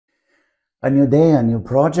A new day, a new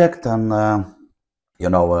project, and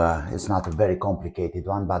it's not a very complicated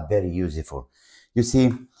one, but very useful. You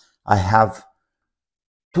see, I have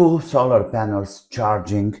two solar panels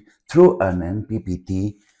charging through an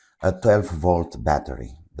MPPT, a 12-volt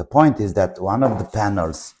battery. The point is that one of the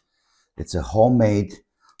panels, it's a homemade,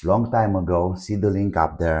 long time ago, see the link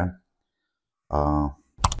up there. That's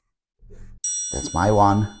my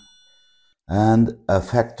one, and a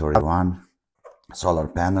factory one, solar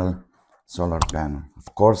panel.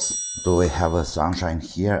 Of course, do we have a sunshine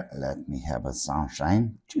here? Let me have a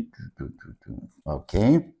sunshine.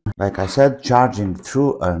 Okay. Like I said, charging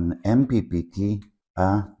through an MPPT,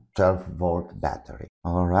 a 12-volt battery.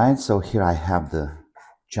 All right, so here I have the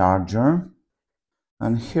charger,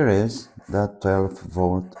 and here is the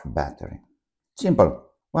 12-volt battery. Simple.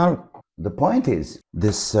 Well, the point is,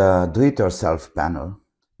 this do-it-yourself panel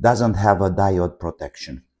doesn't have a diode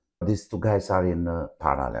protection. These two guys are in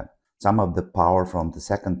parallel. Some of the power from the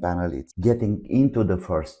second panel is getting into the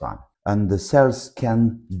first one. And the cells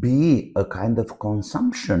can be a kind of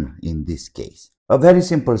consumption in this case. A very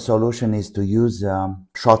simple solution is to use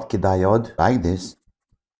Schottky diode like this.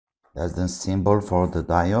 That's the symbol for the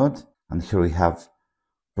diode. And here we have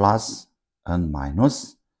plus and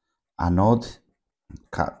minus, anode,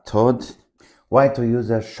 cathode. Why to use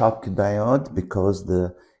a Schottky diode? Because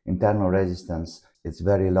the internal resistance is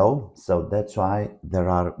very low, so that's why there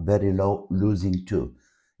are very low losing too.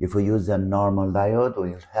 If we use a normal diode,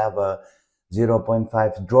 we'll have a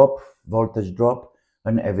 0.5 drop, voltage drop,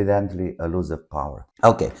 and evidently a loss of power.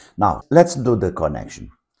 Okay, now let's do the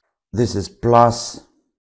connection. This is plus,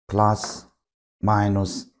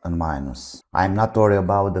 minus, and minus. I'm not worried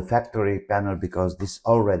about the factory panel because this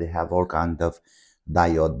already have all kind of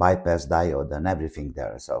diode, bypass diode, and everything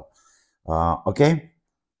there. So, okay.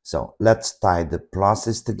 So let's tie the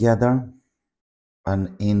pluses together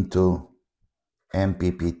and into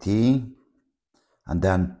MPPT, and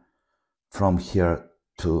then from here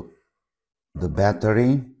to the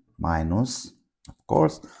battery, minus, of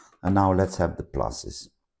course, and now let's have the pluses.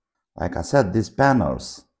 Like I said, these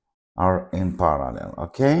panels are in parallel,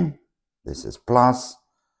 okay? This is plus,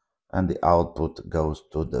 and the output goes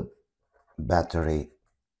to the battery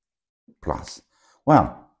plus.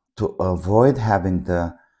 Well, to avoid having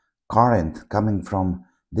the current coming from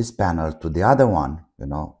this panel to the other one,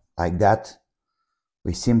 like that,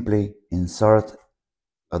 we simply insert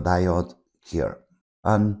a diode here.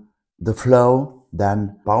 And the flow,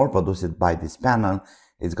 then power produced by this panel,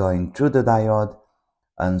 is going through the diode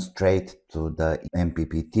and straight to the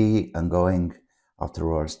MPPT and going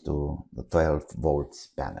afterwards to the 12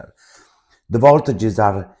 volts panel. The voltages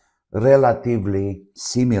are relatively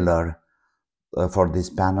similar for these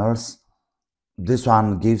panels. This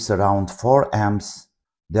one gives around 4 amps,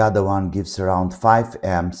 the other one gives around 5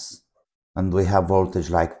 amps, and we have voltage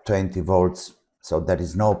like 20 volts, so there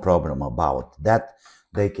is no problem about that.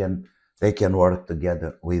 They can work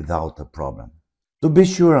together without a problem. To be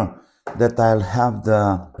sure that I'll have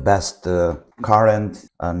the best current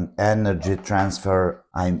and energy transfer,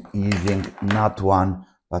 I'm using not one,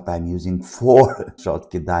 but I'm using 4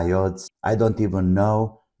 Schottky diodes. I don't even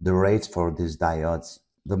know the rates for these diodes.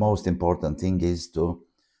 The most important thing is to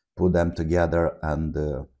put them together and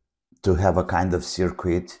to have a kind of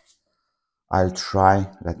circuit. I'll try,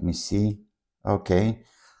 let me see. Okay,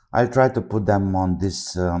 I'll try to put them on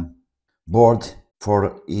this board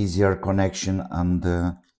for easier connection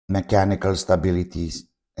and mechanical stability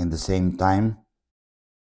in the same time.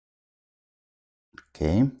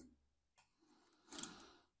 Okay,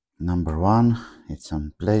 number one, it's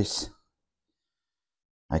in place.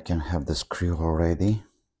 I can have the screw already.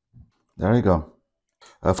 There you go.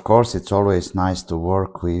 Of course, it's always nice to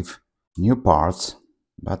work with new parts,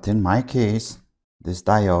 but in my case, these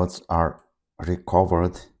diodes are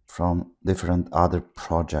recovered from different other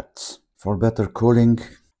projects for better cooling,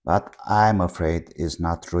 but I'm afraid it's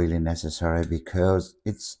not really necessary because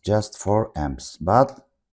it's just 4 amps, but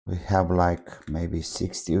we have like maybe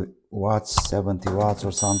 60 watts, 70 watts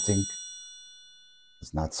or something.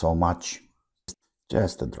 It's not so much,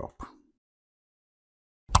 just a drop.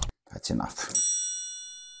 That's enough.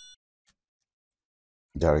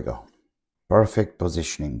 There we go. Perfect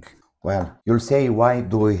positioning. Well, you'll say, why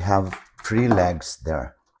do we have 3 legs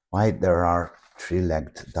there? Why there are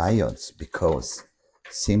 3-legged diodes? Because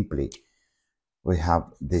simply we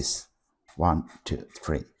have this 1, 2,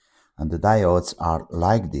 3, and the diodes are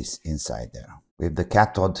like this inside there. With the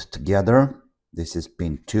cathode together, this is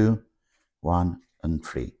pin 2, 1, and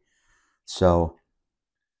 3. So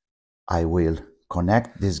I will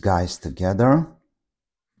connect these guys together,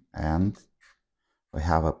 and we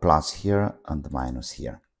have a plus here and a minus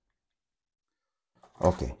here.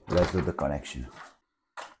 Okay, let's do the connection.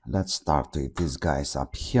 Let's start with these guys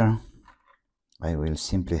up here. I will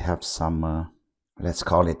simply have some, let's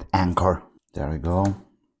call it anchor. There we go.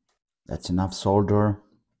 That's enough solder.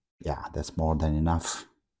 Yeah, that's more than enough.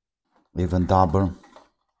 Even double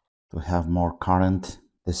to have more current.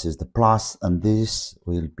 This is the plus and this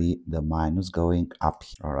will be the minus going up.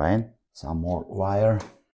 All right, some more wire.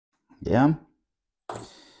 Yeah.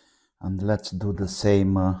 And let's do the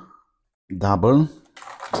same double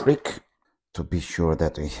trick to be sure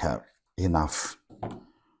that we have enough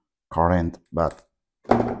current, but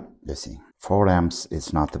you see 4 amps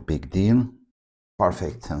is not a big deal.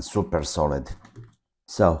 Perfect and super solid.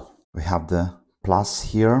 So we have the plus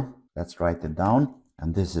here, let's write it down,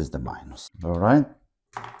 and this is the minus. All right,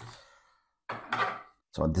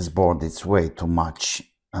 so this board is way too much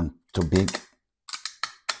and too big.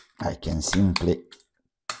 I can simply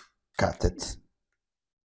cut it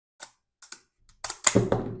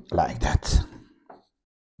like that.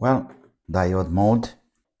 Well, diode mode,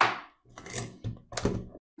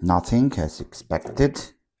 nothing as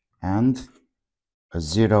expected, and a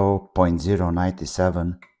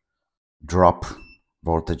 0.097 drop,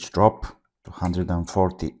 voltage drop to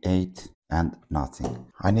 148 and nothing.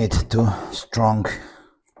 I need 2 strong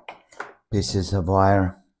pieces of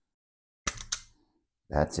wire.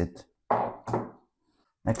 That's it.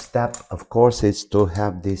 Next step, of course, is to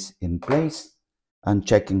have this in place and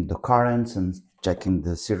checking the currents and checking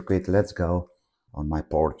the circuit. Let's go on my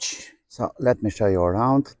porch. So let me show you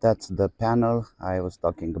around. That's the panel I was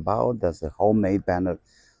talking about. That's the homemade panel,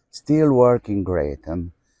 still working great.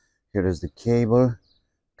 And here is the cable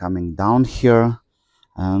coming down here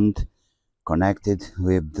and connected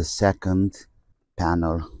with the second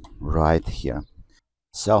panel right here.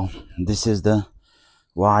 So this is the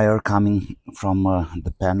wire coming from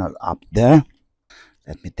the panel up there.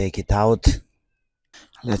 Let me take it out.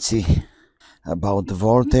 Let's see about the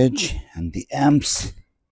voltage and the amps.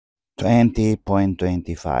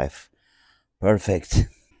 20.25. Perfect.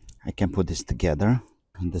 I can put this together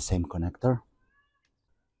in the same connector.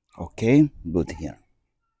 Okay, good here.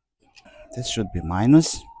 This should be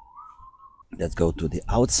minus. Let's go to the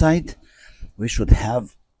outside. We should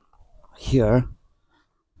have here,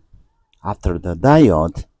 after the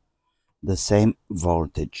diode, the same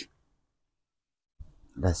voltage.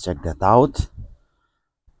 Let's check that out.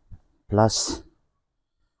 Plus,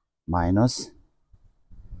 minus,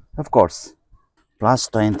 of course, plus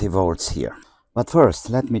 20 volts here. But first,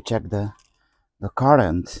 let me check the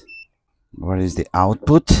current. Where is the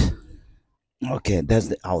output? Okay, that's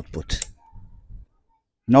the output.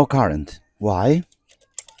 No current. Why?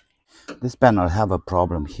 This panel have a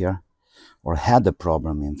problem here, or had a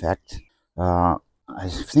problem in fact. I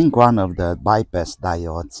think one of the bypass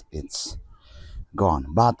diodes, it's gone.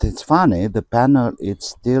 But it's funny, the panel it's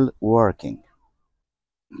still working.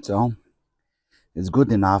 So it's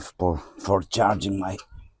good enough for charging my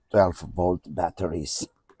 12-volt batteries.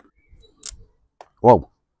 Whoa!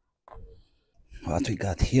 What we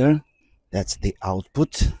got here, that's the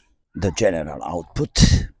output, the general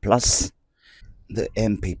output, plus the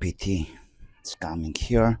MPPT. It's coming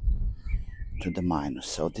here to the minus.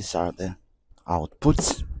 So these are the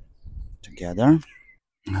outputs together.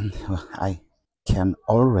 And I can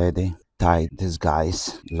already tie these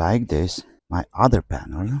guys like this. My other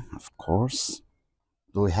panel, of course.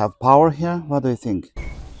 Do we have power here? What do you think?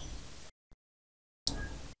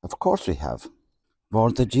 Of course we have.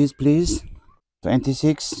 Voltages, please.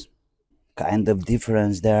 26. Kind of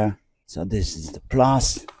difference there. So this is the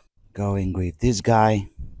plus. Going with this guy.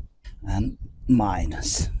 And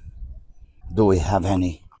minus. Do we have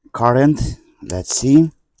any current? Let's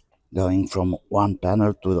see. Going from one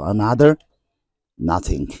panel to another.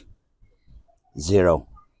 Nothing. 0.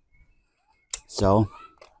 So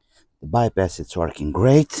the bypass is working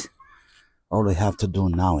great. All we have to do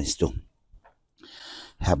now is to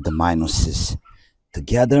have the minuses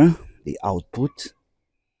together, the output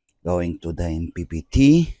going to the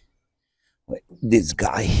MPPT with this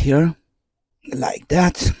guy here, like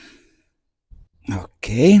that.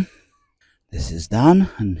 Okay, this is done,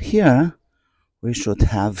 and here we should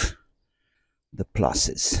have the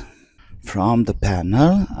pluses from the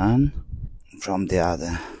panel and from the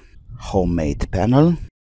other homemade panel.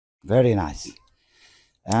 Very nice.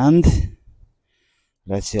 And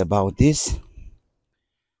let's see about this.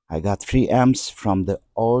 I got 3 amps from the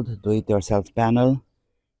old do-it-yourself panel.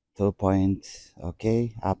 2 point,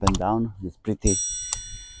 okay, up and down. It's pretty,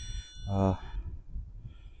 not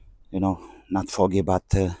foggy, but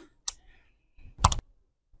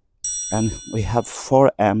and we have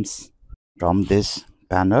 4 amps from this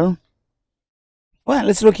panel. Well,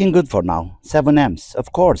 it's looking good for now. 7 amps,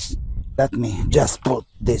 of course. Let me just put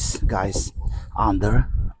this, guys, under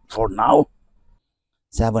for now.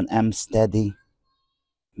 7 amps steady.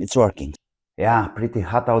 It's working. Yeah, pretty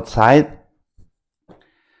hot outside.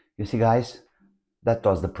 You see, guys, that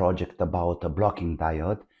was the project about a blocking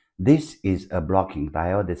diode. This is a blocking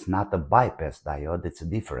diode. It's not a bypass diode. It's a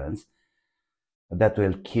difference that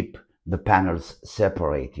will keep the panels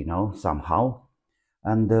separate, you know, somehow.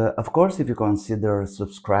 And of course, if you consider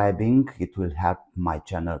subscribing, it will help my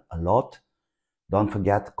channel a lot. Don't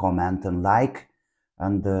forget, comment and like.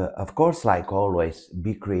 And of course, like always,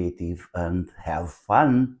 be creative and have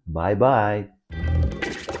fun. Bye bye.